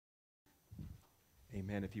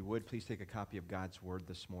Amen. If you would, please take a copy of God's Word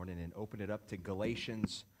this morning and open it up to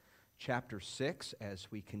Galatians chapter 6 as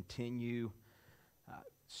we continue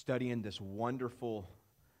studying this wonderful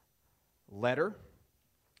letter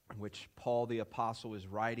in which Paul the Apostle is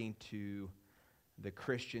writing to the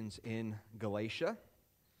Christians in Galatia.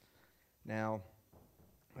 Now,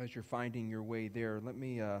 as you're finding your way there, let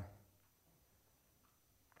me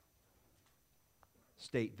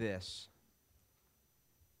state this.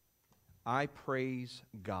 I praise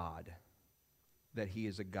God that He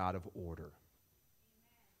is a God of order.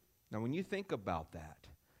 Now, when you think about that,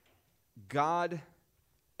 God,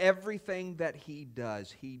 everything that He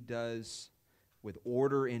does with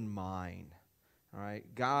order in mind. All right?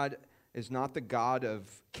 God is not the God of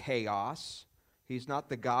chaos. He's not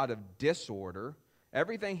the God of disorder.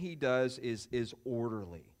 Everything He does is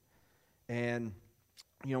orderly. And,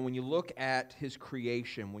 when you look at His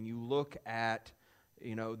creation, when you look at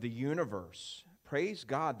the universe. Praise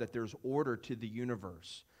God that there's order to the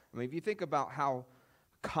universe. I mean, if you think about how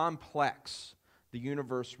complex the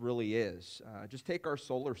universe really is, just take our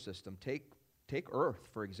solar system. Take Earth,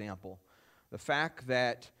 for example. The fact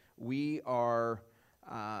that we are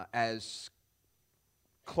as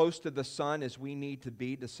close to the sun as we need to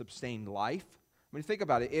be to sustain life. I mean, think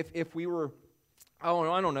about it. If we were, I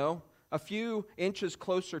don't know, a few inches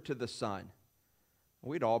closer to the sun,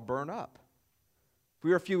 we'd all burn up. If we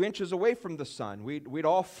were a few inches away from the sun, we'd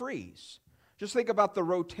all freeze. Just think about the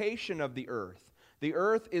rotation of the earth. The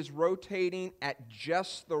earth is rotating at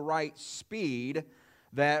just the right speed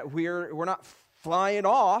that we're not flying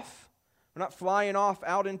off. We're not flying off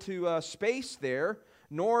out into space there,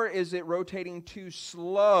 nor is it rotating too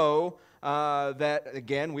slow that,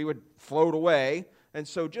 again, we would float away. And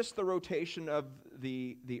so just the rotation of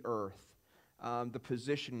the earth, the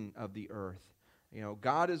position of the earth.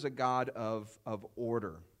 God is a God of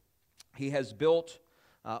order. He has built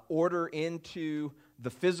order into the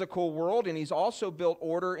physical world, and He's also built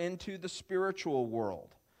order into the spiritual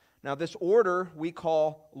world. Now, this order we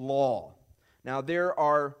call law. Now, there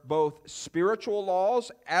are both spiritual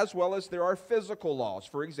laws as well as there are physical laws.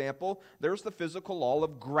 For example, there's the physical law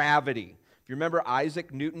of gravity. If you remember,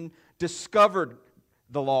 Isaac Newton discovered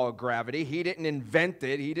the law of gravity. He didn't invent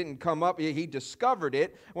it. He didn't come up. He discovered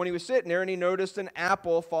it when he was sitting there and he noticed an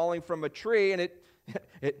apple falling from a tree and it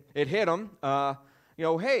hit him.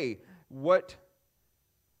 Hey, what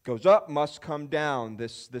goes up must come down.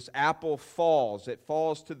 This apple falls. It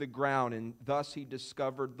falls to the ground, and thus he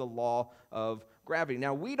discovered the law of gravity.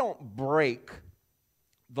 Now, we don't break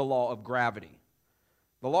the law of gravity.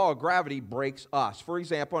 The law of gravity breaks us. For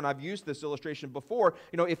example, and I've used this illustration before,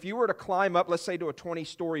 if you were to climb up, let's say, to a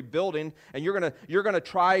 20-story building, and you're going to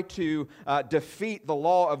try to defeat the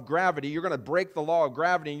law of gravity, you're going to break the law of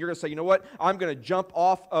gravity, and you're going to say, you know what, I'm going to jump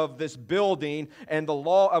off of this building, and the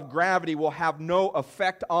law of gravity will have no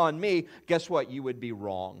effect on me. Guess what? You would be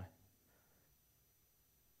wrong.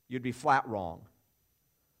 You'd be flat wrong.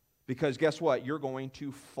 Because guess what? You're going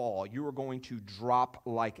to fall. You are going to drop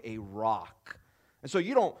like a rock. And so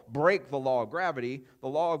you don't break the law of gravity. The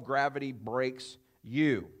law of gravity breaks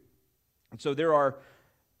you. And so there are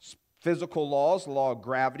physical laws, the law of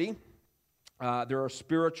gravity. There are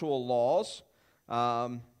spiritual laws.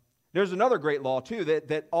 There's another great law, too,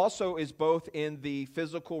 that also is both in the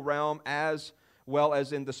physical realm as well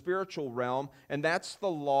as in the spiritual realm, and that's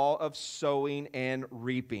the law of sowing and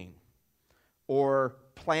reaping, or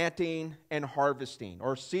planting and harvesting,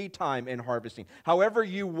 or seed time and harvesting. However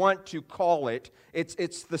you want to call it, it's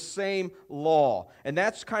the same law. And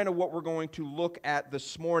that's kind of what we're going to look at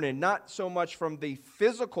this morning. Not so much from the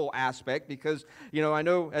physical aspect, because, I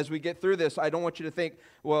know as we get through this, I don't want you to think,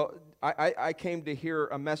 well, I came to hear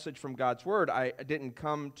a message from God's Word. I didn't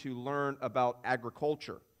come to learn about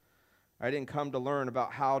agriculture. I didn't come to learn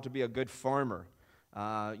about how to be a good farmer.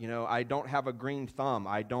 I don't have a green thumb.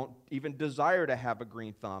 I don't even desire to have a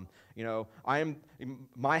green thumb.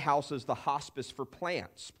 My house is the hospice for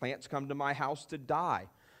plants. Plants come to my house to die.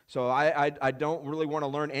 So I don't really want to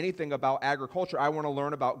learn anything about agriculture. I want to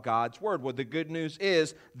learn about God's Word. Well, the good news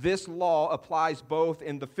is this law applies both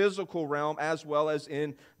in the physical realm as well as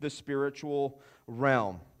in the spiritual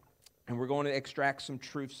realm. And we're going to extract some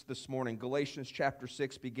truths this morning. Galatians chapter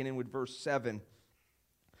 6, beginning with verse 7.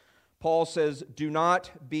 Paul says, "Do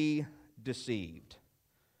not be deceived.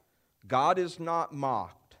 God is not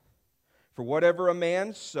mocked. For whatever a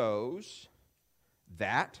man sows,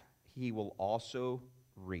 that he will also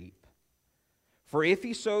reap. For if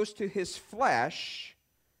he sows to his flesh,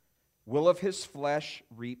 will of his flesh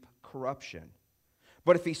reap corruption.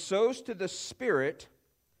 But if he sows to the Spirit,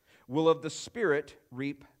 will of the Spirit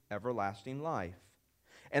reap everlasting life.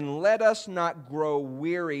 And let us not grow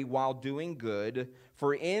weary while doing good,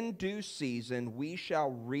 for in due season we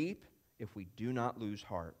shall reap if we do not lose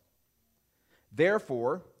heart.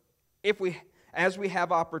 Therefore, as we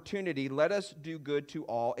have opportunity, let us do good to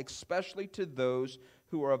all, especially to those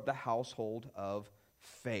who are of the household of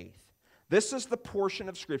faith. This is the portion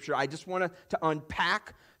of Scripture. I just want to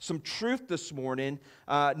unpack some truth this morning,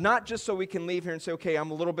 not just so we can leave here and say, okay,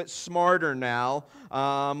 I'm a little bit smarter now,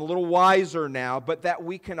 I'm a little wiser now, but that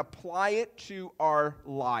we can apply it to our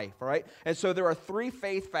life, all right? And so there are 3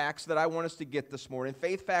 faith facts that I want us to get this morning.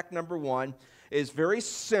 Faith fact number 1 is very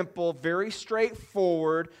simple, very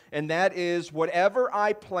straightforward, and that is whatever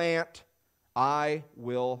I plant, I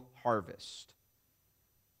will harvest.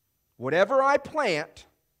 Whatever I plant,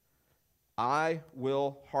 I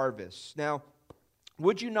will harvest. Now,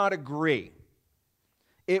 would you not agree?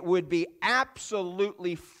 It would be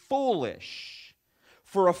absolutely foolish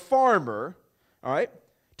for a farmer, all right,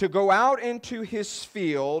 to go out into his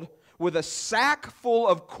field with a sack full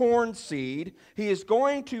of corn seed. He is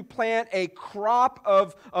going to plant a crop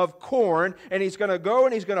of corn, and he's going to go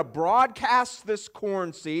and he's going to broadcast this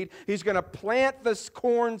corn seed. He's going to plant this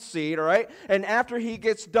corn seed, all right? And after he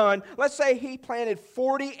gets done, let's say he planted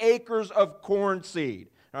 40 acres of corn seed,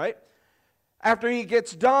 all right? After he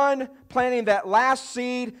gets done planting that last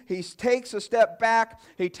seed, he takes a step back,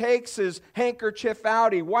 he takes his handkerchief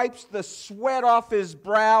out, he wipes the sweat off his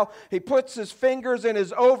brow, he puts his fingers in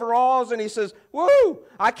his overalls, and he says, "Woo,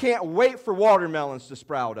 I can't wait for watermelons to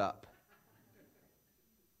sprout up."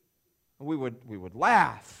 We would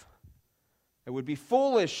laugh. It would be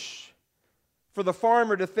foolish for the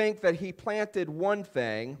farmer to think that he planted one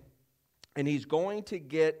thing and he's going to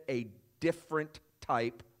get a different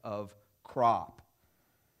type of crop.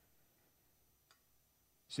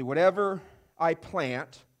 See, whatever I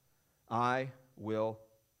plant, I will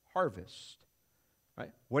harvest.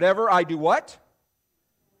 Right? Whatever I do what?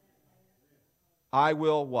 I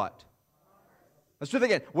will what? Let's do it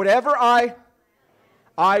again. Whatever I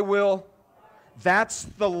will. That's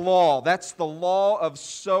the law. That's the law of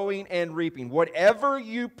sowing and reaping. Whatever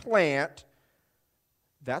you plant,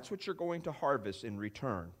 that's what you're going to harvest in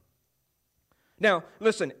return. Now,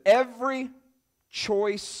 listen, every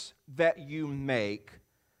choice that you make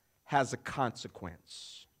has a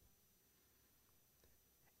consequence.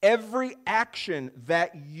 Every action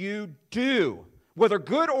that you do, whether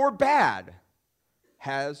good or bad,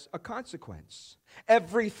 has a consequence.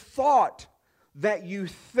 Every thought that you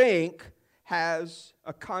think has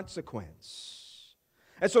a consequence.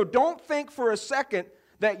 And so don't think for a second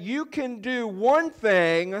that you can do one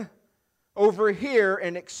thing over here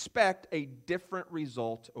and expect a different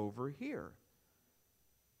result over here.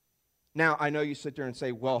 Now, I know you sit there and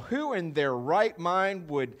say, well, who in their right mind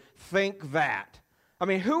would think that? I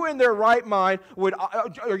mean, who in their right mind would,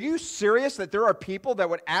 are you serious that there are people that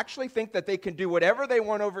would actually think that they can do whatever they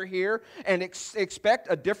want over here and expect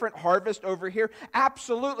a different harvest over here?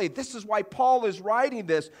 Absolutely. This is why Paul is writing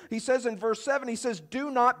this. He says in verse 7, he says, do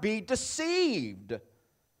not be deceived.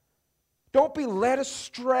 Don't be led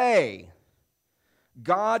astray.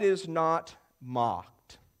 God is not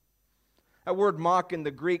mocked. That word mock in the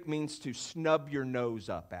Greek means to snub your nose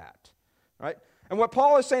up at, right? And what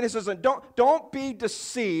Paul is saying is, don't be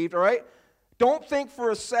deceived, all right? Don't think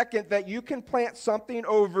for a second that you can plant something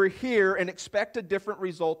over here and expect a different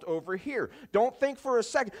result over here. Don't think for a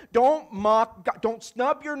second. Don't mock God. Don't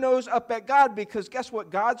snub your nose up at God, because guess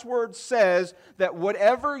what? God's word says that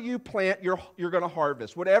whatever you plant, you're going to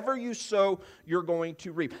harvest. Whatever you sow, you're going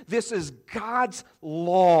to reap. This is God's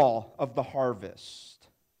law of the harvest.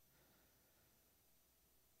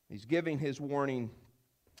 He's giving his warning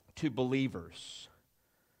to believers.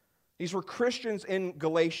 These were Christians in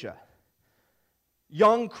Galatia.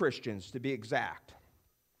 Young Christians, to be exact.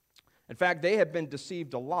 In fact, they have been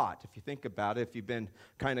deceived a lot, if you think about it, if you've been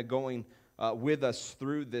kind of going with us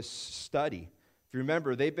through this study. If you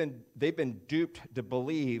remember, they've been duped to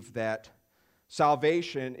believe that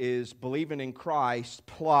salvation is believing in Christ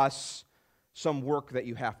plus some work that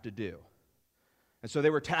you have to do. And so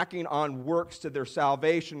they were tacking on works to their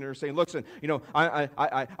salvation. They're saying, listen, you know,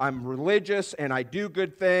 I'm religious and I do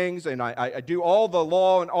good things and I do all the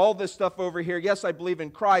law and all this stuff over here. Yes, I believe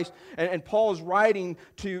in Christ. And Paul is writing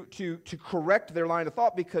to correct their line of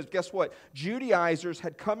thought, because guess what? Judaizers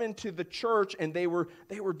had come into the church and they were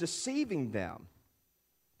deceiving them.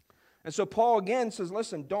 And so Paul again says,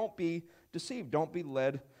 listen, don't be deceived. Don't be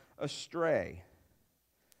led astray.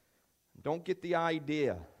 Don't get the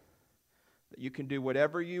idea that you can do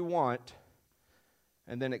whatever you want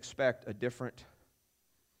and then expect a different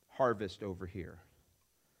harvest over here.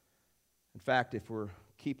 In fact, if we're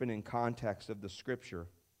keeping in context of the Scripture,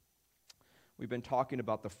 we've been talking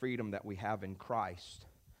about the freedom that we have in Christ.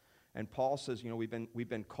 And Paul says, we've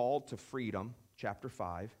been called to freedom, chapter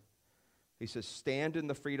 5. He says, stand in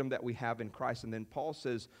the freedom that we have in Christ. And then Paul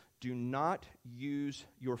says, do not use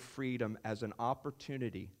your freedom as an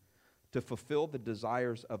opportunity to fulfill the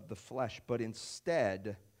desires of the flesh, but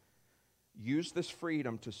instead use this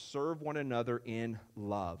freedom to serve one another in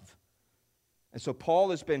love. And so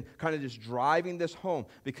Paul has been kind of just driving this home,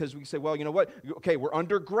 because we say, well, you know what? Okay, we're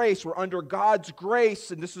under grace. We're under God's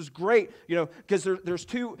grace, and this is great, because there's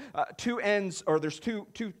two ends, or there's two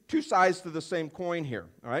sides to the same coin here,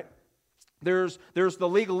 all right? There's the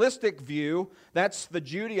legalistic view. That's the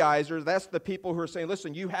Judaizers. That's the people who are saying,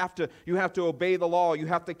 listen, you have to obey the law. You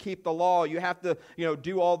have to keep the law. You have to,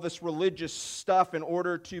 do all this religious stuff in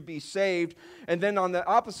order to be saved. And then on the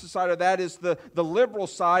opposite side of that is the liberal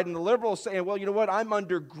side. And the liberals saying, well, you know what? I'm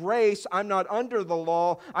under grace. I'm not under the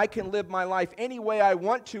law. I can live my life any way I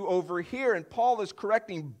want to over here. And Paul is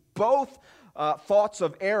correcting both thoughts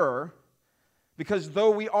of error. Because though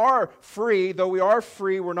we are free,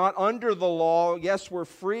 we're not under the law. Yes, we're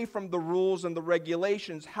free from the rules and the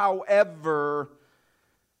regulations. However,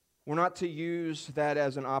 we're not to use that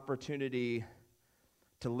as an opportunity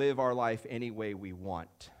to live our life any way we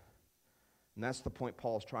want. And that's the point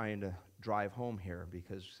Paul's trying to drive home here,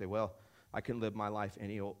 because you say, well, I can live my life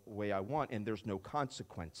any way I want, and there's no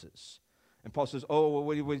consequences. And Paul says,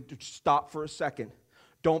 stop for a second.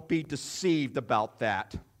 Don't be deceived about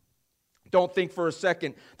that. Don't think for a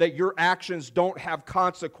second that your actions don't have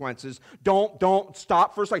consequences. Don't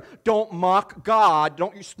stop for a second. Don't mock God.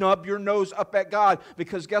 Don't you snub your nose up at God.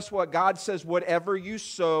 Because guess what? God says whatever you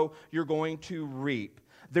sow, you're going to reap.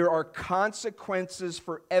 There are consequences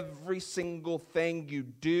for every single thing you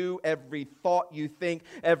do, every thought you think,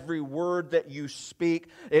 every word that you speak.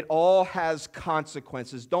 It all has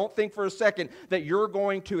consequences. Don't think for a second that you're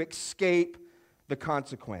going to escape the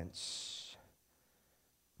consequence.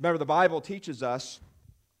 Remember, the Bible teaches us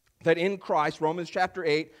that in Christ, Romans chapter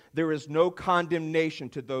 8, there is no condemnation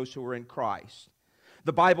to those who are in Christ.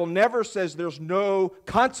 The Bible never says there's no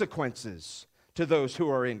consequences to those who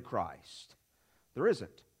are in Christ. There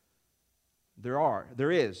isn't.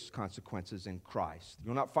 There is consequences in Christ.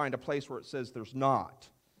 You'll not find a place where it says there's not.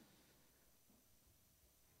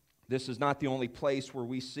 This is not the only place where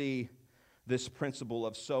we see this principle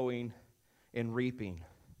of sowing and reaping.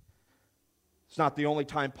 It's not the only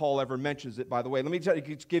time Paul ever mentions it, by the way. Let me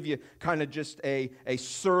give you kind of just a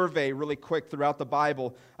survey really quick throughout the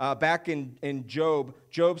Bible. Back in Job,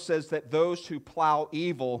 Job says that those who plow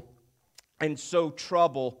evil and sow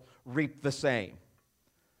trouble reap the same.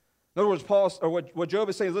 In other words, what Job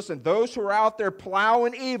is saying is, listen, those who are out there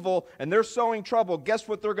plowing evil and they're sowing trouble, guess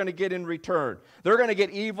what they're going to get in return? They're going to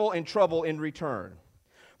get evil and trouble in return.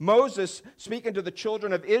 Moses, speaking to the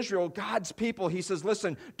children of Israel, God's people, he says,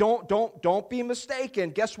 listen, don't be mistaken.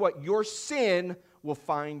 Guess what? Your sin will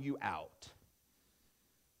find you out.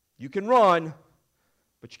 You can run,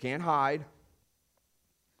 but you can't hide.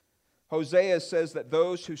 Hosea says that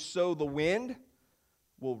those who sow the wind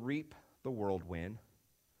will reap the whirlwind.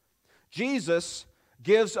 Jesus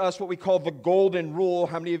gives us what we call the golden rule.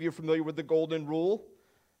 How many of you are familiar with the golden rule?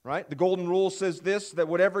 Right? The golden rule says this, that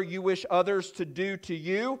whatever you wish others to do to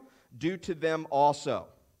you, do to them also.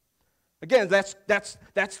 Again, that's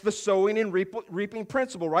the sowing and reaping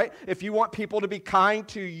principle, right? If you want people to be kind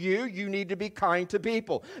to you, you need to be kind to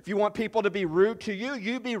people. If you want people to be rude to you,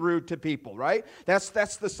 you be rude to people, right? That's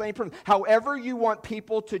the same principle. However you want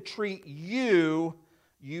people to treat you,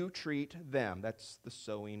 you treat them. That's the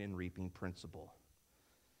sowing and reaping principle.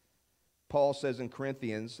 Paul says in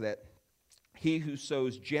Corinthians that he who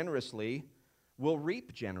sows generously will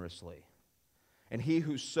reap generously. And he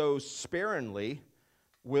who sows sparingly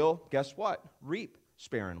will, guess what? Reap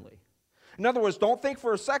sparingly. In other words, don't think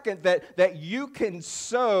for a second that you can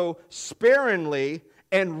sow sparingly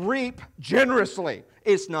and reap generously.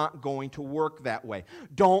 It's not going to work that way.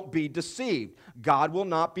 Don't be deceived. God will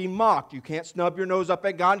not be mocked. You can't snub your nose up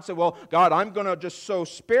at God and say, well, God, I'm going to just sow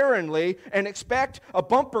sparingly and expect a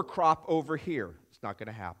bumper crop over here. It's not going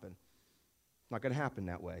to happen. Not going to happen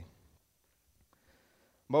that way.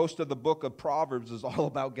 Most of the book of Proverbs is all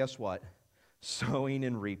about, guess what? Sowing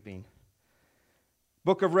and reaping.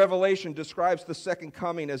 Book of Revelation describes the second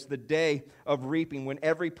coming as the day of reaping, when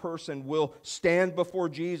every person will stand before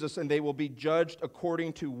Jesus and they will be judged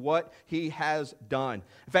according to what he has done.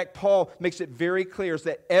 In fact, Paul makes it very clear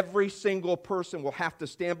that every single person will have to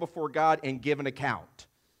stand before God and give an account.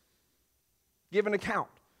 Give an account,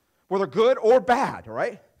 whether good or bad, all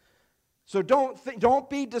right? So don't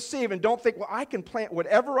be deceived, and don't think, well, I can plant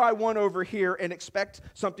whatever I want over here and expect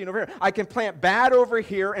something over here. I can plant bad over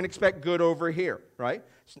here and expect good over here, right?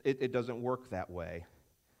 It doesn't work that way.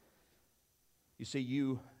 You see,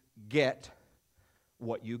 you get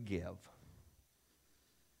what you give.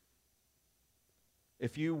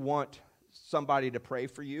 If you want somebody to pray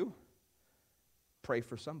for you, pray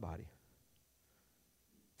for somebody.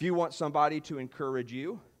 If you want somebody to encourage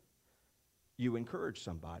you, you encourage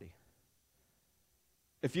somebody.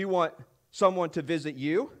 If you want someone to visit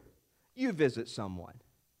you, you visit someone.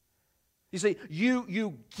 You see,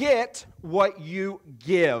 you get what you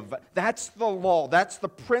give. That's the law. That's the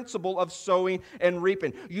principle of sowing and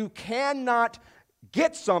reaping. You cannot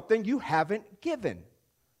get something you haven't given.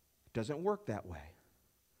 It doesn't work that way.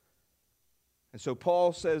 And so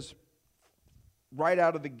Paul says right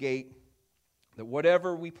out of the gate that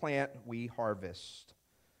whatever we plant, we harvest.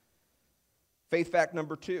 Faith fact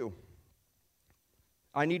number 2.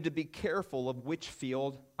 I need to be careful of which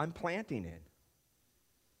field I'm planting in.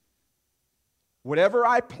 Whatever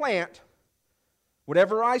I plant,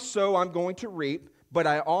 whatever I sow, I'm going to reap, but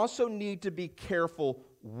I also need to be careful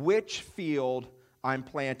which field I'm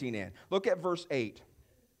planting in. Look at verse 8.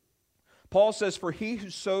 Paul says, "For he who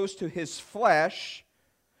sows to his flesh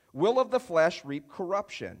will of the flesh reap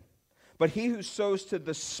corruption, but he who sows to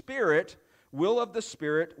the Spirit will of the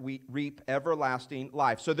Spirit reap everlasting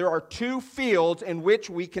life." So there are 2 fields in which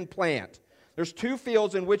we can plant. There's 2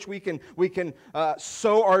 fields in which we can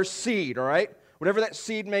sow our seed, all right? Whatever that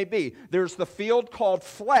seed may be. There's the field called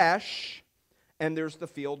flesh, and there's the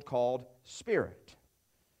field called spirit.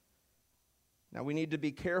 Now we need to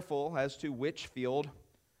be careful as to which field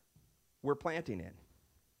we're planting in.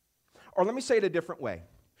 Or let me say it a different way.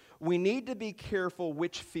 We need to be careful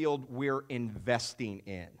which field we're investing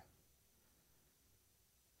in.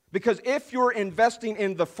 Because if you're investing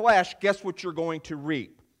in the flesh, guess what you're going to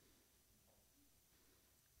reap?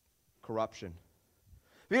 Corruption.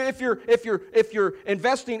 If you're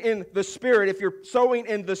investing in the Spirit, if you're sowing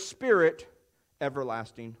in the Spirit,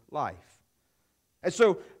 everlasting life. And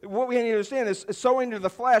so what we need to understand is sowing to the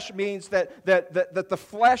flesh means that the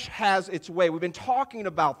flesh has its way. We've been talking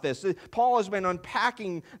about this. Paul has been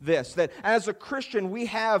unpacking this, that as a Christian we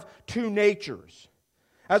have 2 natures.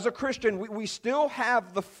 As a Christian, we still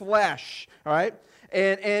have the flesh, all right?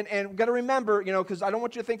 And we've got to remember, because I don't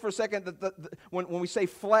want you to think for a second that when we say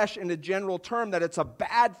flesh in a general term that it's a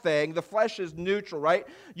bad thing. The flesh is neutral, right?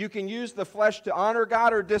 You can use the flesh to honor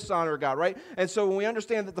God or dishonor God, right? And so when we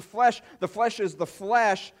understand that the flesh is the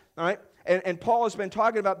flesh, all right? And Paul has been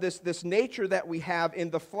talking about this nature that we have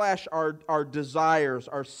in the flesh, our desires,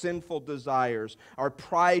 our sinful desires, our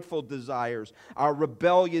prideful desires, our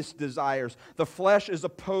rebellious desires. The flesh is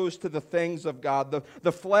opposed to the things of God.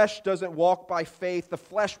 The flesh doesn't walk by faith. The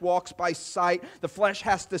flesh walks by sight. The flesh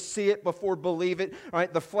has to see it before believe it.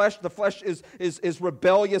 Right? The flesh is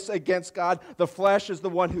rebellious against God. The flesh is the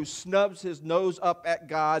one who snubs his nose up at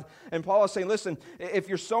God. And Paul is saying, listen, if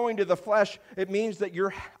you're sowing to the flesh, it means that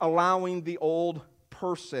you're allowing the old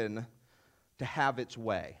person to have its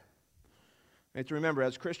way. And to remember,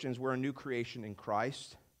 as Christians, we're a new creation in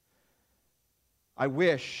Christ. I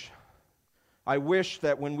wish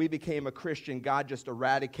that when we became a Christian, God just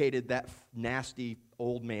eradicated that nasty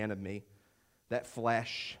old man of me, that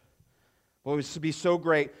flesh. Well, it would be so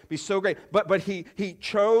great, But he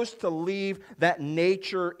chose to leave that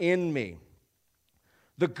nature in me.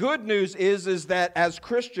 The good news is that as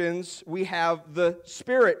Christians, we have the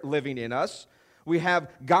Spirit living in us. We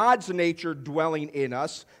have God's nature dwelling in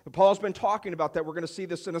us. Paul's been talking about that. We're going to see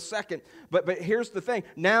this in a second. But here's the thing.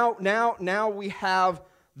 Now we have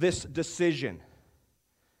this decision.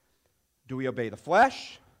 Do we obey the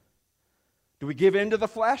flesh? Do we give in to the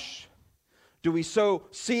flesh? Do we sow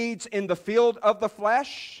seeds in the field of the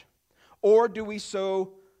flesh? Or do we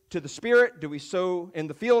sow to the Spirit? Do we sow in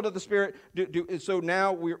the field of the Spirit? So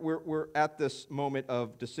now we're at this moment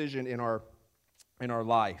of decision in our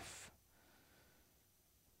life.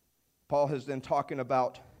 Paul has been talking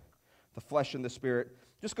about the flesh and the Spirit.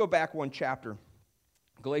 Just go back 1 chapter.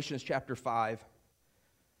 Galatians chapter 5,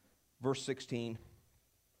 verse 16.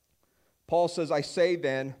 Paul says, "I say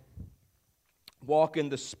then, walk in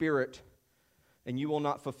the Spirit, and you will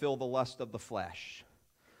not fulfill the lust of the flesh."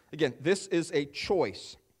 Again, this is a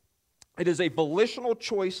choice. It is a volitional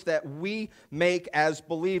choice that we make as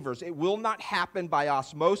believers. It will not happen by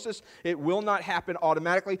osmosis. It will not happen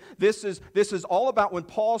automatically. This is all about when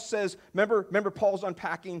Paul says, remember Paul's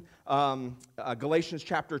unpacking Galatians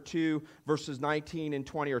chapter 2, verses 19 and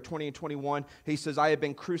 20, or 20 and 21. He says, "I have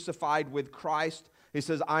been crucified with Christ." He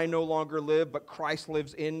says, I no longer live, but Christ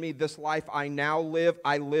lives in me. This life I now live,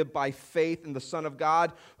 I live by faith in the Son of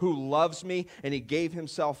God who loves me, and he gave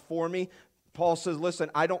himself for me. Paul says, listen,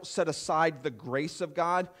 I don't set aside the grace of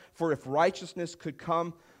God, for if righteousness could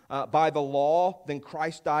come by the law, then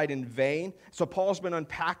Christ died in vain. So Paul's been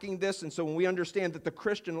unpacking this, and so when we understand that the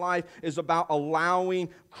Christian life is about allowing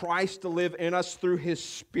Christ to live in us through his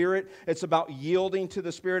Spirit, it's about yielding to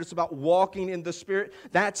the Spirit, it's about walking in the Spirit.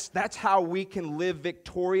 That's how we can live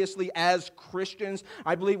victoriously as Christians.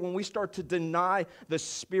 I believe when we start to deny the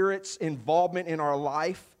Spirit's involvement in our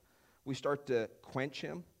life, we start to quench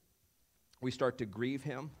him, we start to grieve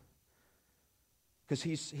him, because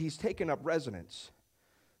he's taken up residence.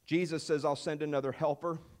 Jesus says, I'll send another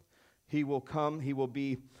helper. He will come. He will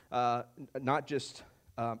be not just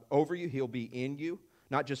over you. He'll be in you.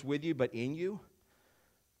 Not just with you, but in you.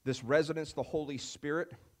 This residence, the Holy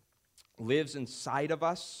Spirit, lives inside of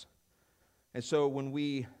us. And so when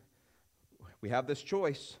we have this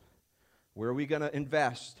choice, where are we going to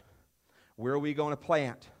invest? Where are we going to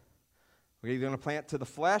plant? We're either going to plant to the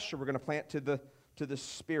flesh or we're going to plant to the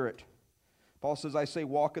Spirit. Paul says, I say,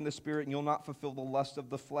 walk in the Spirit, and you'll not fulfill the lust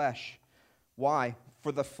of the flesh. Why?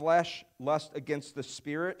 For the flesh lusts against the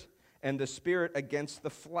Spirit, and the Spirit against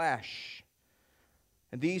the flesh.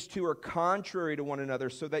 And these two are contrary to one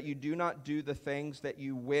another, so that you do not do the things that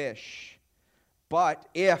you wish. But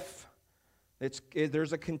if,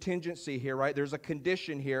 there's a contingency here, right? There's a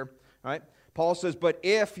condition here, right? Paul says, but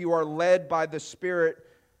if you are led by the Spirit,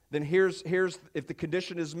 then here's if the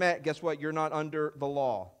condition is met, guess what? You're not under the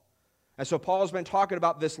law. And so Paul's been talking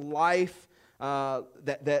about this life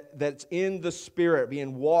that's in the Spirit,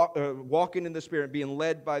 walking in the Spirit, being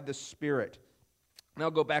led by the Spirit.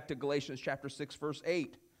 Now go back to Galatians chapter 6, verse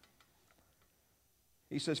 8.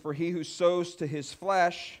 He says, for he who sows to his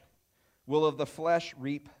flesh will of the flesh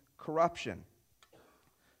reap corruption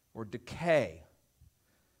or decay.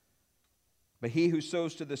 But he who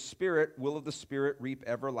sows to the Spirit will of the Spirit reap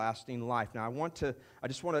everlasting life. Now I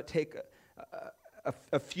just want to take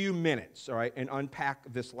a few minutes, all right, and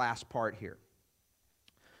unpack this last part here.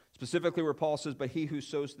 Specifically where Paul says, but he who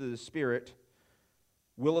sows to the Spirit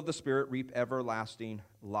will of the Spirit reap everlasting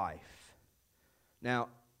life. Now,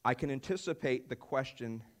 I can anticipate the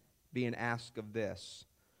question being asked of this.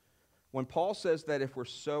 When Paul says that if we're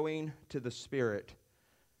sowing to the Spirit,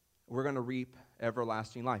 we're going to reap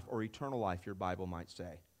everlasting life, or eternal life, your Bible might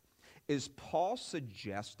say, is Paul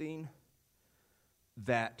suggesting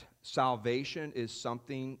that salvation is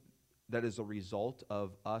something that is a result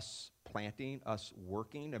of us planting, us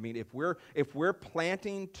working? I mean, if we're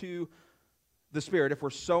planting to the Spirit, if we're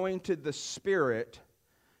sowing to the Spirit,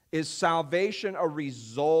 is salvation a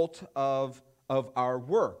result of our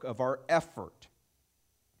work, of our effort?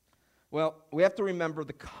 Well, we have to remember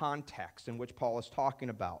the context in which Paul is talking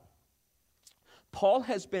about. Paul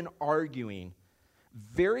has been arguing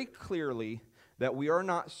very clearly that we are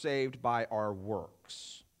not saved by our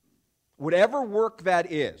works. Whatever work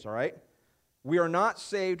that is, all right? We are not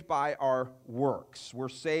saved by our works. We're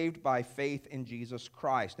saved by faith in Jesus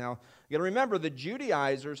Christ. Now, you got to remember, the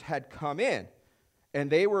Judaizers had come in, and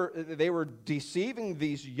they were deceiving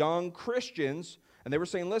these young Christians, and they were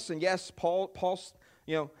saying, listen, yes, Paul's,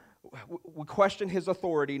 we question his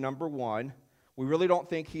authority, number one. We really don't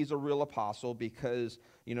think he's a real apostle because,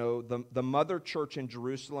 the mother church in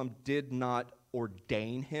Jerusalem did not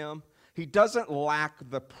ordain him. He doesn't lack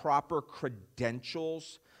the proper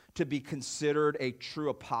credentials to be considered a true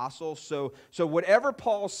apostle. So whatever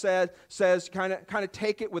Paul says kind of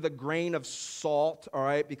take it with a grain of salt, all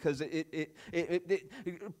right? Because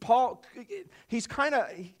Paul he's kind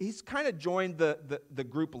of joined the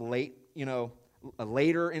group late,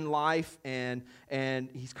 later in life, and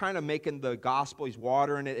he's kind of making the gospel, he's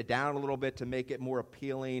watering it down a little bit to make it more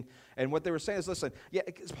appealing. And what they were saying is, listen, yeah,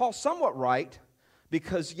 Paul's somewhat right,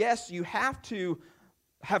 because yes, you have to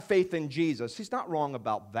have faith in Jesus. He's not wrong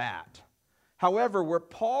about that. However, where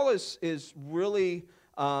Paul is really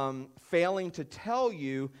failing to tell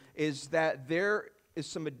you is that there is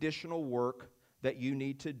some additional work that you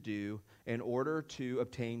need to do in order to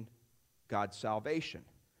obtain God's salvation.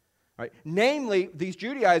 Right? Namely, these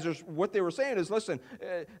Judaizers, what they were saying is, listen,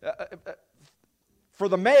 for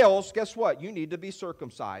the males, guess what? You need to be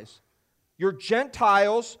circumcised. You're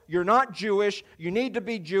Gentiles, you're not Jewish, you need to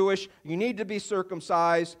be Jewish, you need to be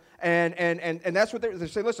circumcised, and that's what they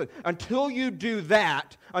say, listen, until you do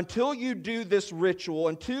that, until you do this ritual,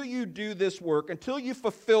 until you do this work, until you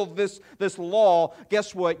fulfill this law,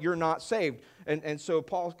 guess what? You're not saved. And so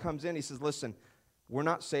Paul comes in, he says, listen, we're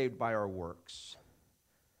not saved by our works.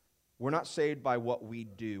 We're not saved by what we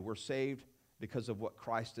do. We're saved because of what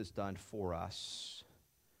Christ has done for us.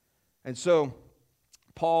 And so,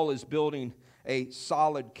 Paul is building a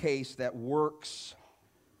solid case that works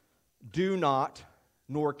do not,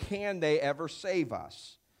 nor can they ever save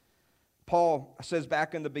us. Paul says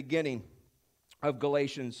back in the beginning of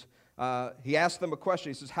Galatians, he asked them a question.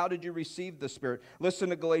 He says, how did you receive the Spirit? Listen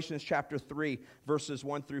to Galatians chapter 3, verses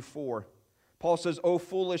 1 through 4. Paul says, "O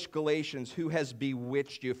foolish Galatians, who has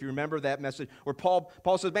bewitched you?" If you remember that message, where Paul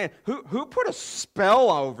says, man, who put a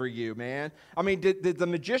spell over you, man? I mean, did the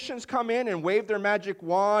magicians come in and wave their magic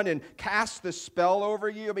wand and cast the spell over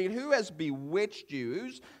you? I mean, who has bewitched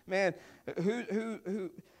you?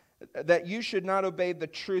 Who that you should not obey the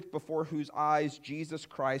truth, before whose eyes Jesus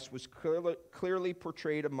Christ was clearly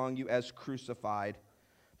portrayed among you as crucified.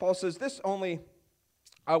 Paul says, this only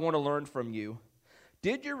I want to learn from you.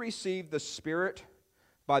 Did you receive the Spirit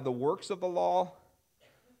by the works of the law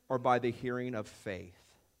or by the hearing of faith?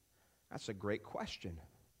 That's a great question.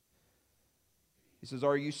 He says,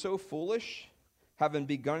 are you so foolish? Having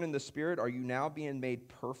begun in the Spirit, are you now being made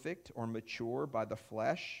perfect or mature by the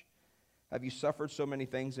flesh? Have you suffered so many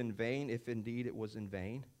things in vain, if indeed it was in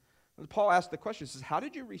vain? And Paul asked the question, he says, how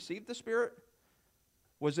did you receive the Spirit?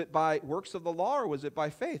 Was it by works of the law or was it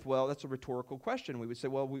by faith? Well, that's a rhetorical question. We would say,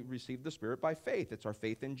 well, we received the Spirit by faith. It's our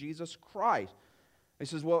faith in Jesus Christ. He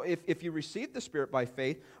says, well, if you received the Spirit by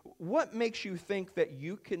faith, what makes you think that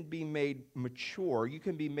you can be made mature, you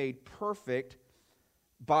can be made perfect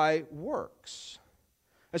by works?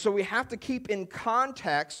 And so we have to keep in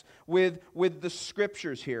context with the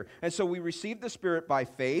Scriptures here. And so we receive the Spirit by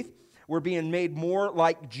faith. We're being made more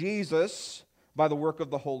like Jesus by the work of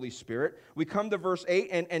the Holy Spirit. We come to verse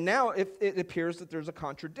 8, and now it appears that there's a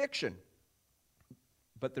contradiction.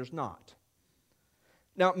 But there's not.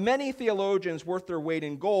 Now, many theologians worth their weight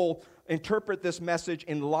in gold interpret this message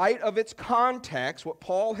in light of its context, what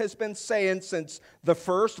Paul has been saying since the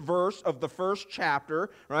first verse of the first chapter,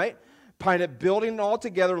 right? Kind of building it all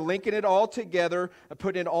together, linking it all together,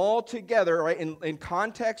 putting it all together, right, in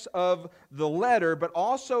context of the letter, but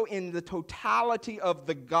also in the totality of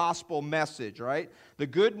the gospel message, right? The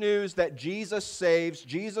good news that Jesus saves,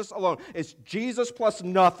 Jesus alone. It's Jesus plus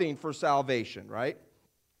nothing for salvation, right?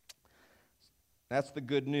 That's the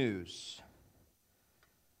good news.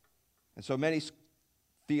 And so many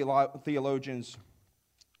theologians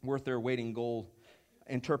worth their weight in gold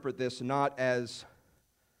interpret this not as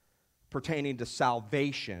pertaining to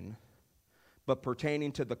salvation, but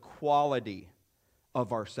pertaining to the quality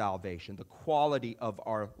of our salvation, the quality of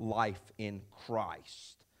our life in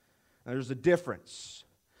Christ. Now, there's a difference,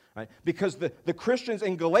 right? Because the Christians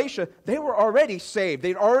in Galatia, they were already saved.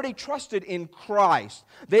 They'd already trusted in Christ.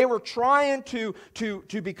 They were trying to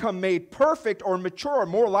become made perfect or mature,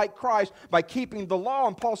 more like Christ, by keeping the law.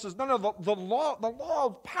 And Paul says, no, the law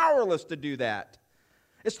is powerless to do that.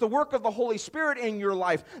 It's the work of the Holy Spirit in your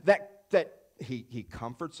life that He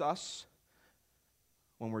comforts us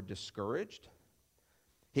when we're discouraged.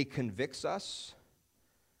 He convicts us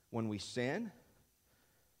when we sin.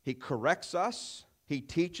 He corrects us. He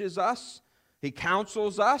teaches us. He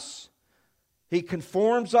counsels us. He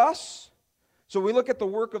conforms us. So we look at the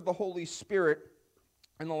work of the Holy Spirit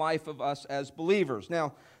in the life of us as believers.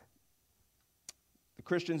 Now, the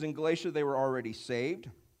Christians in Galatia, they were already saved.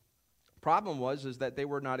 Problem was that they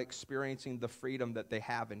were not experiencing the freedom that they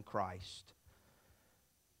have in Christ.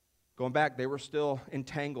 Going back, they were still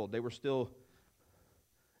entangled. They were still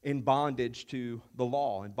in bondage to the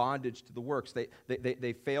law, in bondage to the works.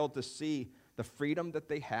 They failed to see the freedom that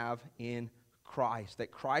they have in Christ,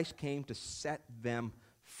 that Christ came to set them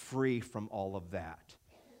free from all of that.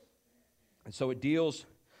 And so it deals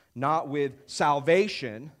not with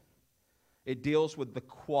salvation, it deals with the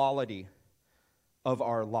quality of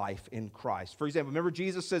our life in Christ. For example, remember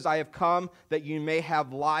Jesus says, I have come that you may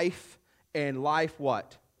have life, and life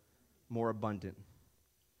what? More abundant.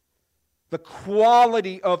 The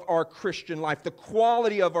quality of our Christian life, the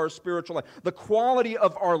quality of our spiritual life, the quality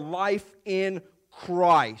of our life in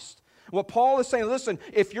Christ. What Paul is saying, listen,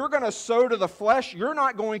 if you're going to sow to the flesh, you're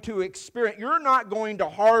not going to experience, you're not going to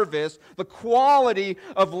harvest the quality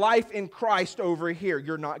of life in Christ over here.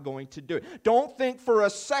 You're not going to do it. Don't think for a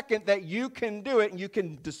second that you can do it and you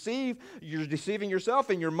can deceive. You're deceiving yourself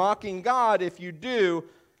and you're mocking God if you do.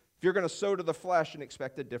 If you're going to sow to the flesh and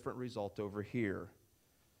expect a different result over here.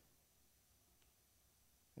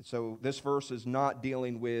 And so this verse is not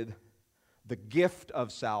dealing with the gift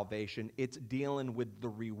of salvation, it's dealing with the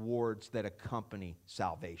rewards that accompany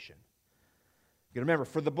salvation. You got to remember,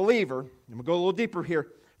 for the believer, and we'll go a little deeper here,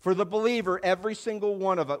 for the believer, every single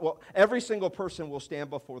one of us, well, every single person will stand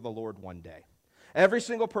before the Lord one day. Every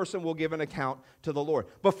single person will give an account to the Lord.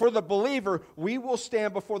 But for the believer, we will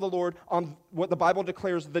stand before the Lord on what the Bible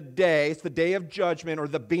declares the day. It's the day of judgment, or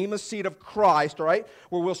the bema seat of Christ, all right?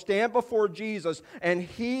 Where we'll stand before Jesus, and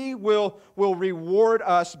He will reward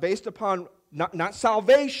us based upon not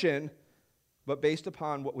salvation, but based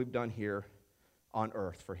upon what we've done here on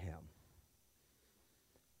earth for Him.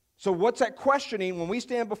 So what's that questioning when we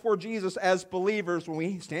stand before Jesus as believers, when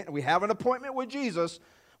we have an appointment with Jesus,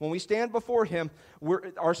 when we stand before Him,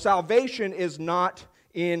 our salvation is not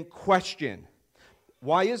in question.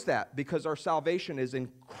 Why is that? Because our salvation is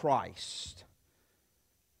in Christ.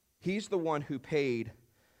 He's the one who paid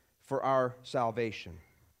for our salvation.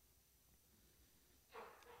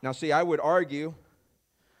 Now see, I would argue,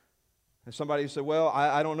 if somebody said, well,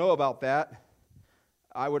 I don't know about that,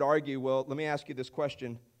 I would argue, well, let me ask you this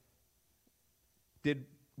question. Did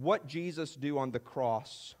what Jesus do on the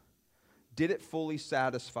cross, did it fully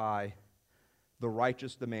satisfy the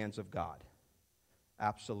righteous demands of God?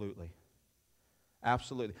 Absolutely.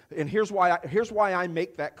 Absolutely. And here's why I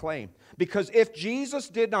make that claim. Because if Jesus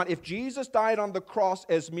died on the cross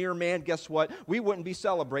as mere man, guess what? We wouldn't be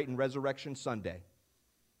celebrating Resurrection Sunday.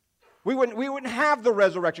 We wouldn't have the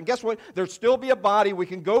resurrection. Guess what? There'd still be a body. We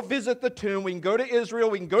can go visit the tomb. We can go to Israel.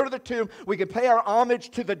 We can go to the tomb. We can pay our homage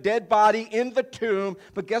to the dead body in the tomb.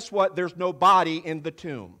 But guess what? There's no body in the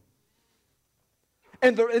tomb.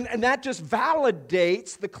 And that just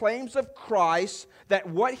validates the claims of Christ that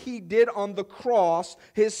what He did on the cross,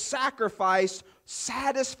 His sacrifice,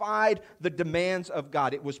 satisfied the demands of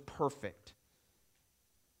God. It was perfect.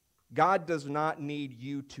 God does not need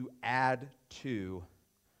you to add to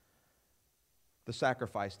the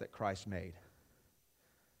sacrifice that Christ made.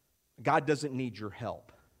 God doesn't need your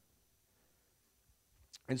help.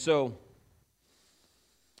 And so,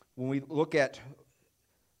 when we look at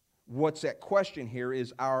what's at question here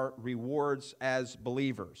is our rewards as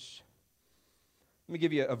believers. Let me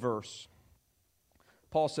give you a verse.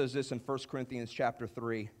 Paul says this in 1 Corinthians chapter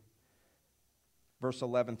 3, verse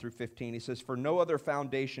 11 through 15. He says, "For no other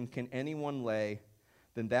foundation can anyone lay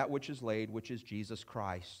than that which is laid, which is Jesus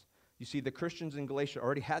Christ." You see, the Christians in Galatia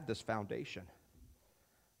already had this foundation.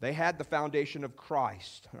 They had the foundation of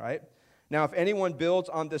Christ, right? Now, if anyone builds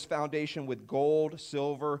on this foundation with gold,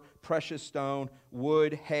 silver, precious stone,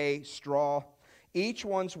 wood, hay, straw, each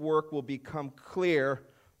one's work will become clear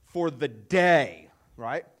for the day,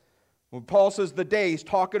 right? When Paul says the day, he's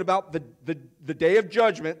talking about the day of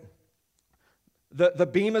judgment, the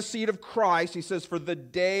bema seat of Christ. He says, for the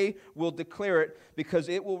day will declare it, because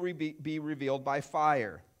it will be revealed by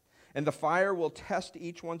fire. And the fire will test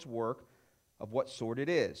each one's work of what sort it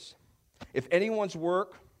is. If anyone's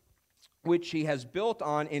work which he has built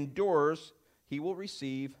on endures, he will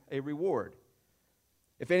receive a reward.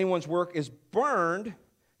 If anyone's work is burned,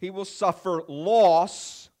 he will suffer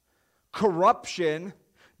loss, corruption,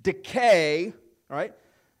 decay, right?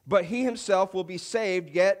 But he himself will be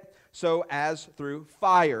saved, yet so as through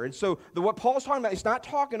fire. And so what Paul's talking about, he's not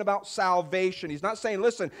talking about salvation. He's not saying,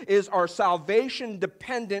 listen, is our salvation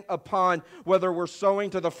dependent upon whether we're sowing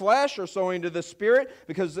to the flesh or sowing to the Spirit?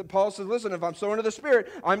 Because Paul says, listen, if I'm sowing to the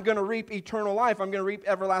Spirit, I'm going to reap eternal life. I'm going to reap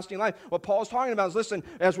everlasting life. What Paul's talking about is, listen,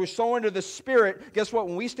 as we're sowing to the Spirit, guess what?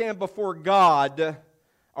 When we stand before God,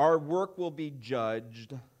 our work will be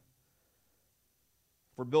judged.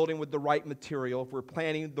 If we're building with the right material, if we're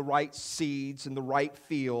planting the right seeds in the right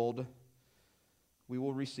field, we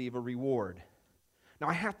will receive a reward. Now,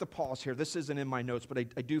 I have to pause here. This isn't in my notes, but I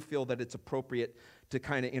do feel that it's appropriate to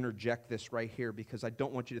kind of interject this right here, because I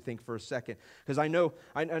don't want you to think for a second. Because I know,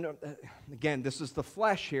 again, this is the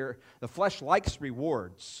flesh here. The flesh likes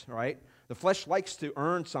rewards, right? The flesh likes to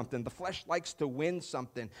earn something. The flesh likes to win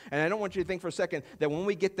something. And I don't want you to think for a second that when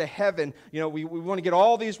we get to heaven, we want to get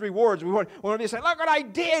all these rewards. We want to be saying, look what I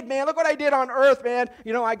did, man. Look what I did on earth, man.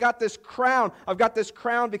 I got this crown. I've got this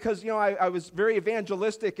crown because, I was very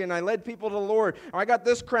evangelistic and I led people to the Lord. Or I got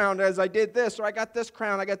this crown as I did this. Or I got this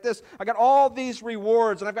crown. I got this. I got all these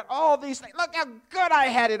rewards. And I've got all these things. Look how good I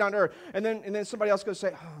had it on earth. And then somebody else goes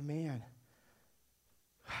say, oh, man,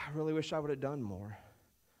 I really wish I would have done more.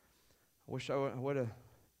 I wish I would have,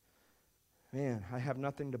 man, I have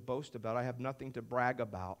nothing to boast about. I have nothing to brag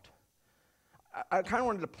about. I kind of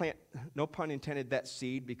wanted to plant, no pun intended, that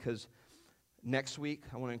seed, because next week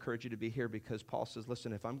I want to encourage you to be here, because Paul says,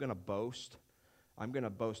 listen, if I'm going to boast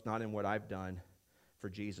not in what I've done for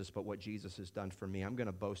Jesus, but what Jesus has done for me. I'm going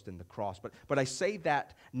to boast in the cross. But I say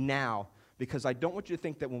that now because I don't want you to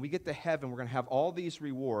think that when we get to heaven, we're going to have all these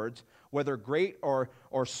rewards, whether great or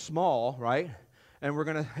small, right? and we're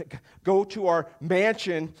going to go to our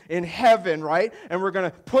mansion in heaven, right? And we're going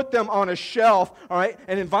to put them on a shelf, all right?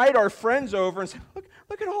 And invite our friends over and say,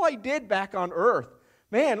 look at all I did back on earth.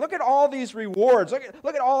 Man, look at all these rewards.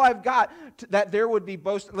 Look at all I've got. That there would be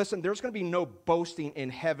boasting. Listen, there's going to be no boasting in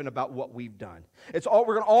heaven about what we've done.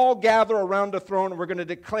 We're going to all gather around the throne and we're going to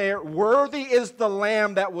declare, worthy is the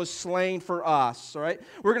Lamb that was slain for us. All right?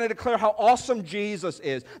 We're going to declare how awesome Jesus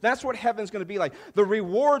is. That's what heaven's going to be like. The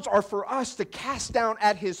rewards are for us to cast down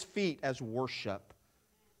at His feet as worship.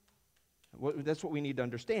 That's what we need to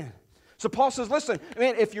understand. So Paul says, listen,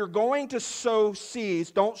 man, if you're going to sow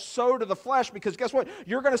seeds, don't sow to the flesh, because guess what?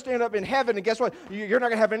 You're going to stand up in heaven, and guess what? You're not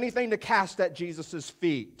going to have anything to cast at Jesus'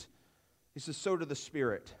 feet. He says, sow to the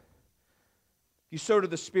Spirit. You sow to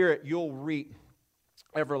the Spirit, you'll reap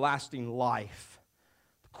everlasting life.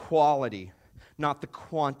 Quality, not the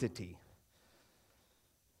quantity.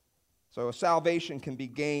 So salvation can be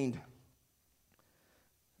gained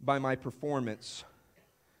by my performance,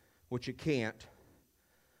 which it can't.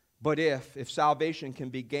 But if salvation can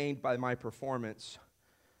be gained by my performance,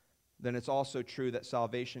 then it's also true that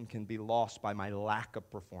salvation can be lost by my lack of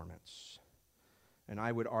performance. And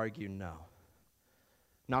I would argue no.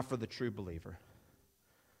 Not for the true believer.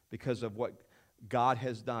 Because of what God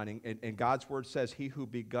has done. And God's word says, He who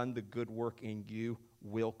begun the good work in you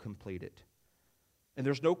will complete it. And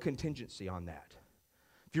there's no contingency on that.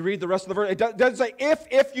 If you read the rest of the verse, it doesn't say,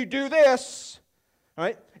 if you do this.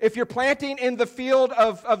 Right? If you're planting in the field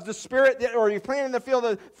of the Spirit, or you're planting in the field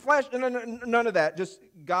of flesh, none of that. Just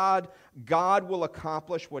God will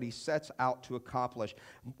accomplish what He sets out to accomplish.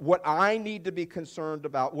 What I need to be concerned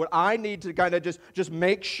about, what I need to kind of just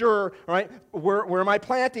make sure, right? Where am I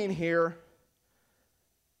planting here?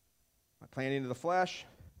 Am I planting into the flesh?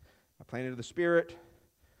 Am I planting into the Spirit?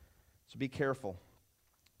 So be careful.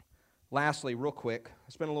 Lastly, real quick,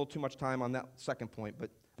 I spent a little too much time on that second point, but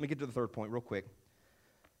let me get to the third point real quick.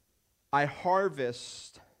 I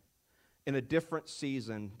harvest in a different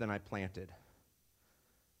season than I planted.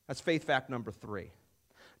 That's faith fact number 3.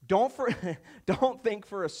 Don't think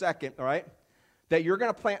for a second, all right, that you're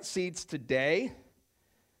going to plant seeds today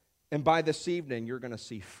and by this evening you're going to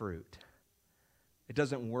see fruit. It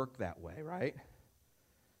doesn't work that way, right?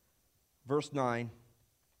 Verse 9,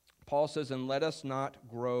 Paul says, and let us not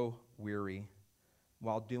grow weary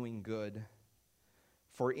while doing good,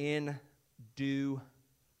 for in due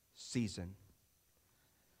season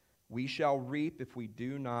we shall reap if we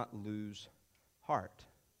do not lose heart.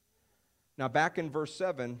 Now back in verse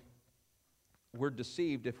 7, we're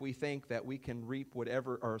deceived if we think that we can reap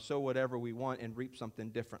whatever or sow whatever we want and reap something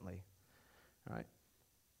differently. All right?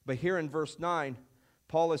 But here in verse 9,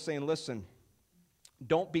 Paul is saying, listen,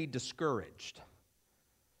 don't be discouraged.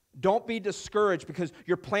 Don't be discouraged because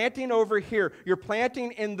you're planting over here. You're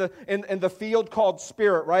planting in the field called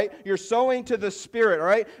Spirit, right? You're sowing to the Spirit, all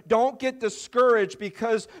right? Don't get discouraged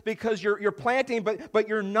because you're planting, but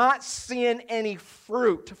you're not seeing any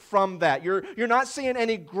fruit from that. You're not seeing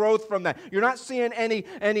any growth from that. You're not seeing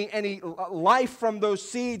any life from those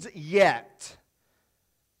seeds yet.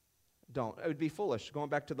 Don't. It would be foolish. Going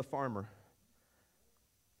back to the farmer.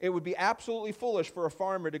 It would be absolutely foolish for a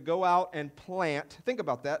farmer to go out and plant. Think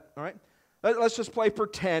about that, all right? Let's just play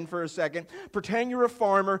pretend for a second. Pretend you're a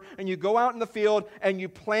farmer and you go out in the field and you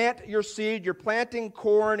plant your seed. You're planting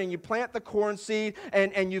corn and you plant the corn seed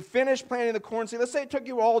and you finish planting the corn seed. Let's say it took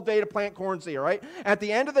you all day to plant corn seed, all right? At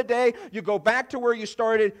the end of the day, you go back to where you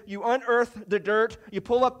started. You unearth the dirt. You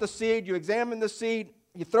pull up the seed. You examine the seed.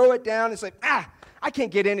 You throw it down and say, I can't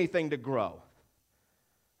get anything to grow.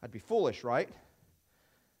 That'd be foolish, right?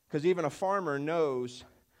 Because even a farmer knows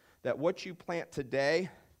that what you plant today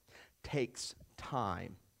takes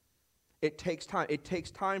time. It takes time. It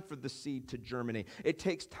takes time for the seed to germinate. It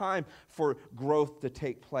takes time for growth to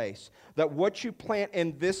take place. That what you plant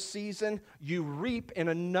in this season, you reap in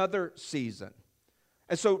another season.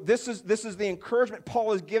 And so this is the encouragement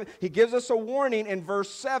Paul is giving. He gives us a warning in verse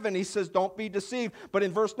 7. He says, don't be deceived. But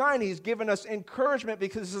in verse 9, he's given us encouragement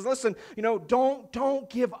because he says, listen, don't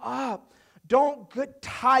give up. Don't get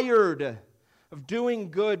tired of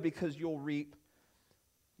doing good because you'll reap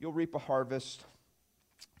a harvest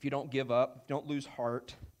if you don't give up, don't lose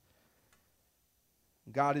heart.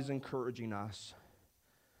 God is encouraging us.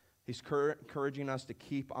 He's encouraging us to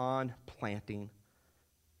keep on planting,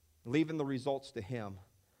 leaving the results to Him.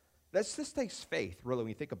 This takes faith, really, when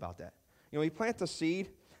you think about that. You plant the seed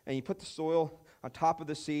and you put the soil on top of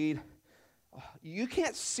the seed. You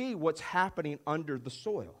can't see what's happening under the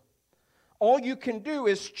soil. All you can do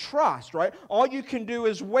is trust, right? All you can do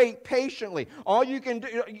is wait patiently. All you can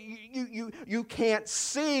do, you can't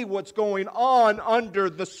see what's going on under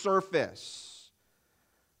the surface.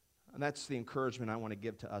 And that's the encouragement I want to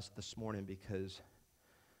give to us this morning, because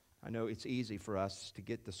I know it's easy for us to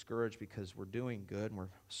get discouraged because we're doing good and we're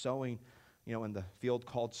sowing, in the field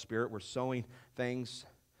called Spirit. We're sowing things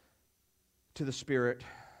to the Spirit,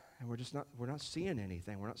 and we're not seeing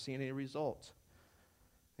anything. We're not seeing any results.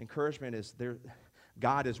 Encouragement is there.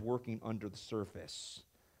 God is working under the surface.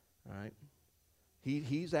 All right?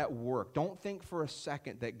 He's at work. Don't think for a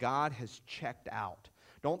second that God has checked out.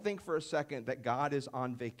 Don't think for a second that God is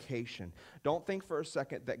on vacation. Don't think for a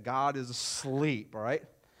second that God is asleep, all right?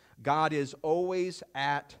 God is always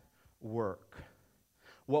at work.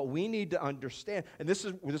 What we need to understand, and this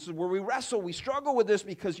is where we wrestle, we struggle with this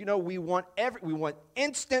because, we want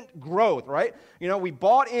instant growth, right? We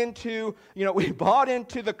bought into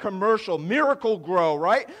the commercial Miracle Grow,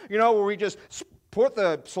 right? Where we just put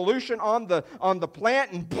the solution on the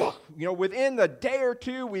plant, and within a day or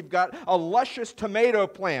two, we've got a luscious tomato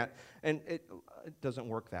plant. And it doesn't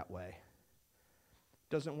work that way.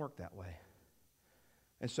 It doesn't work that way.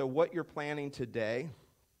 And so what you're planting today,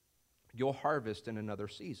 you'll harvest in another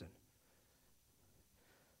season.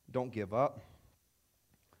 Don't give up.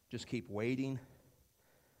 Just keep waiting.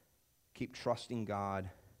 Keep trusting God.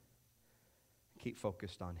 Keep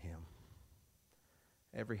focused on Him.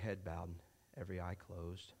 Every head bowed, every eye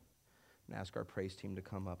closed. I'm going to ask our praise team to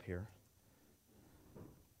come up here.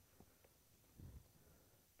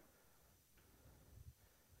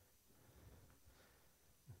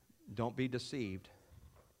 Don't be deceived.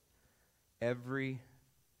 Every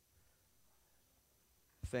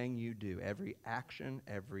thing you do, every action,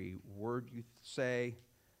 every word you say,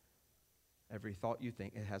 every thought you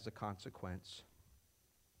think, it has a consequence.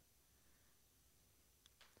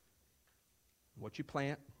 What you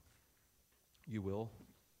plant, you will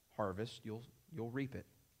harvest, you'll reap it.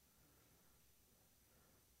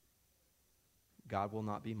 God will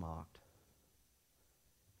not be mocked.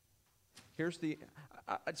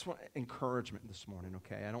 I just want encouragement this morning,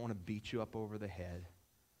 okay? I don't want to beat you up over the head,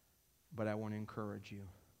 but I want to encourage you.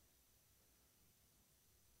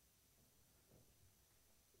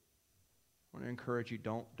 I want to encourage you,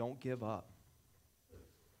 don't give up.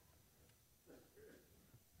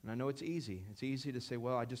 And I know it's easy. It's easy to say,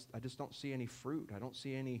 well, I just don't see any fruit. I don't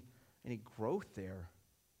see any growth there.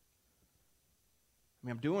 I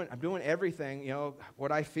mean, I'm doing everything,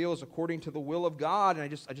 what I feel is according to the will of God, and I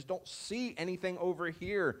just don't see anything over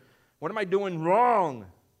here. What am I doing wrong?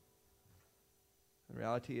 The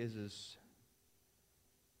reality is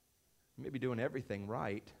you may be doing everything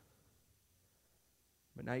right,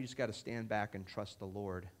 but now you just got to stand back and trust the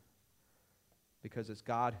Lord, because it's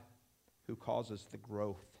God who causes the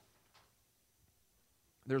growth.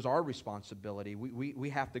 There's our responsibility. We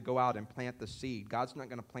have to go out and plant the seed. God's not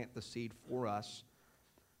going to plant the seed for us.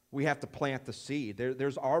 We have to plant the seed.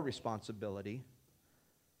 There's our responsibility.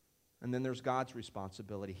 And then there's God's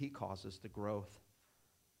responsibility. He causes the growth.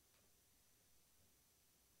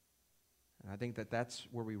 And I think that's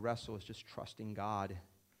where we wrestle, is just trusting God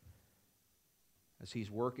as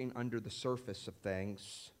He's working under the surface of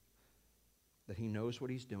things, that He knows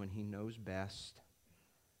what He's doing. He knows best.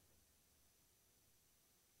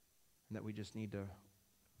 And that we just need to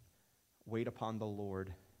wait upon the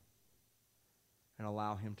Lord and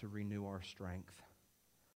allow Him to renew our strength.